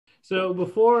So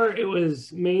before it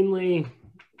was mainly,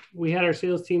 we had our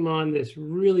sales team on this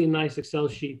really nice Excel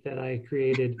sheet that I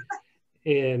created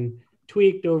and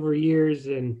tweaked over years,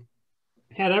 and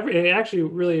it actually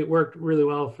really worked really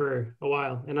well for a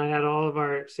while. And I had all of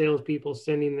our salespeople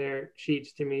sending their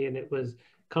sheets to me, and it was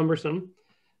cumbersome,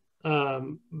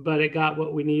 but it got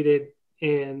what we needed.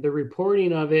 And the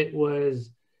reporting of it was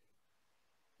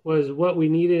what we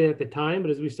needed at the time.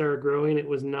 But as we started growing, it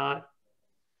was not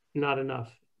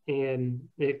enough. And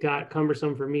it got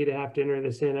cumbersome for me to have to enter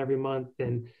this in every month.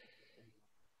 And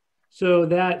so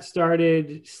that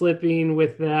started slipping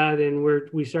with that, and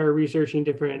we started researching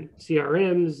different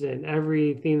CRMs, and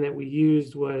everything that we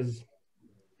used was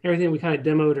everything we kind of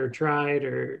demoed or tried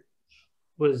or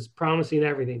was promising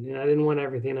everything. And I didn't want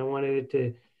everything. I wanted it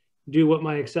to do what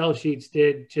my Excel sheets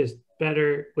did, just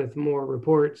better with more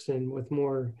reports and with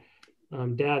more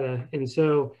data. And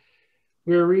so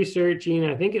we were researching,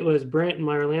 I think it was Brent in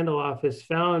my Orlando office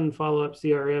found Followup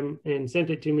CRM and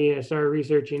sent it to me. I started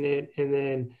researching it, and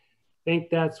then I think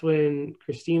that's when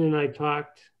Christine and I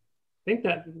talked. I think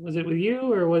was it with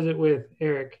you or was it with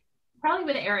Eric? Probably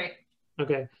with Eric.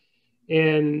 Okay.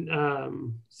 And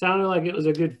sounded like it was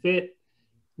a good fit.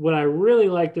 What I really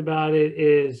liked about it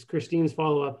is Christine's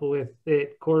follow-up with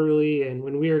it quarterly. And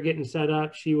when we were getting set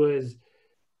up, she was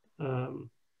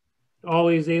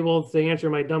always able to answer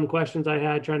my dumb questions I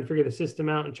had, trying to figure the system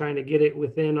out and trying to get it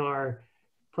within our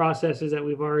processes that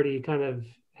we've already kind of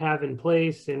have in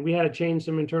place. And we had to change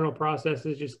some internal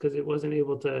processes just because it wasn't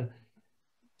able to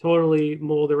totally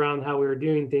mold around how we were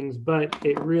doing things, but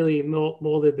it really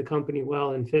molded the company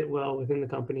well and fit well within the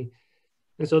company.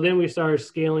 And so then we started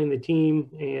scaling the team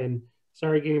and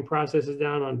started getting processes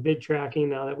down on bid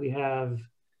tracking. Now that we have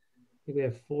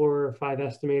 4 or 5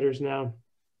 estimators now.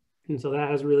 And so that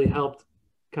has really helped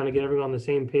kind of get everyone on the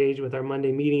same page with our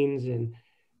Monday meetings and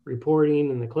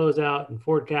reporting and the closeout and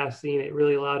forecasting. It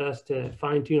really allowed us to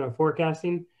fine tune our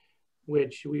forecasting,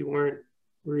 which we weren't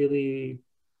really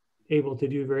able to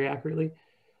do very accurately.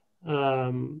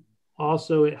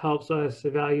 Also, it helps us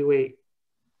evaluate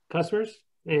customers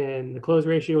and the close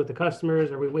ratio with the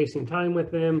customers. Are we wasting time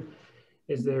with them?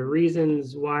 Is there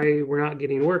reasons why we're not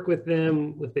getting work with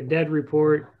them? With the dead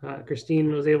report,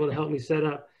 Christine was able to help me set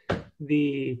up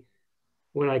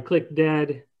when I click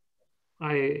dead,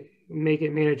 I make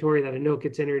it mandatory that a note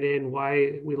gets entered in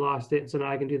why we lost it. So now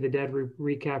I can do the dead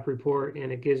recap report,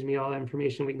 and it gives me all that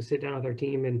information. We can sit down with our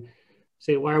team and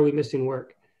say, why are we missing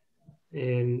work?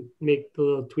 And make the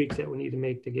little tweaks that we need to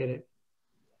make to get it.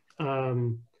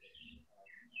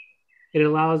 It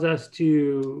allows us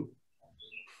to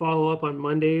follow up on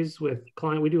Mondays with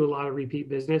client. We do a lot of repeat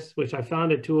business, which I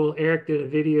found a tool. Eric did a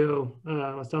video.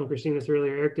 I was telling Christine this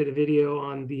earlier. Eric did a video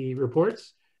on the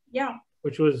reports. Yeah.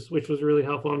 Which was really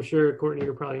helpful. I'm sure, Courtney,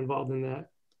 you're probably involved in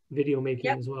that video making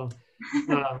as well.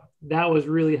 That was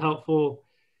really helpful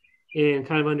in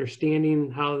kind of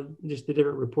understanding how just the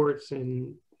different reports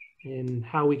and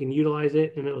how we can utilize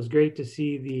it. And it was great to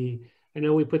see I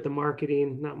know we put the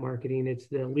it's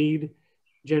the lead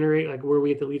generate, like where we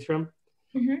get the leads from.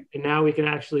 Mm-hmm. And now we can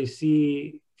actually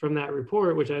see from that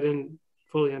report, which I didn't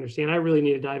fully understand. I really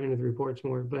need to dive into the reports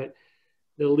more, but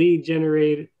the lead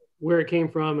generated where it came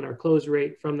from and our close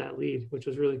rate from that lead, which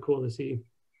was really cool to see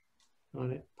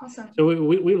on it. Awesome. So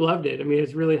we loved it. I mean,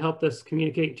 it's really helped us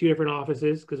communicate 2 different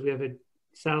offices because we have a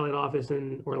satellite office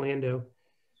in Orlando.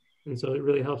 And so it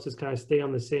really helps us kind of stay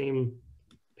on the same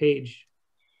page.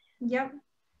 Yep.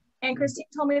 And Christine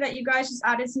told me that you guys just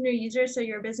added some new users. So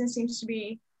your business seems to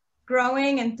be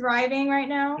growing and thriving right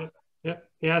now. Yep.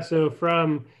 Yeah. So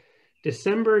from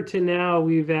December to now,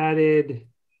 we've added,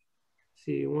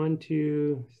 1,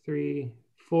 2, 3,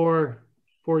 4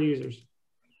 users.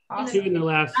 Awesome. 2 in the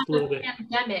last little bit.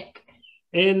 Pandemic.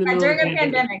 And during a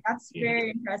pandemic. That's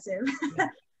very impressive. Yeah.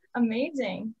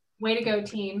 Amazing. Way to go,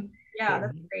 team. Yeah,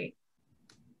 that's great.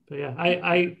 But yeah,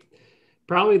 I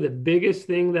probably the biggest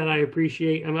thing that I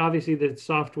appreciate, I mean, obviously the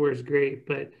software is great,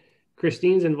 but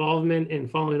Christine's involvement in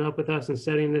following up with us and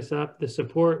setting this up, the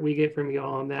support we get from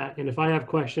y'all on that. And if I have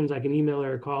questions, I can email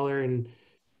her or call her. And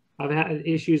I've had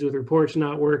issues with reports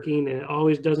not working, and it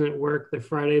always doesn't work the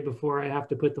Friday before I have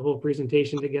to put the whole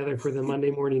presentation together for the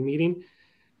Monday morning meeting.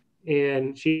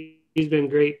 And she's been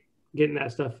great getting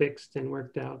that stuff fixed and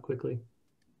worked out quickly.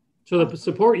 So the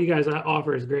support you guys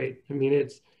offer is great. I mean,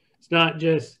 it's not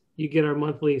just you get our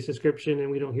monthly subscription and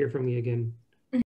we don't hear from you again.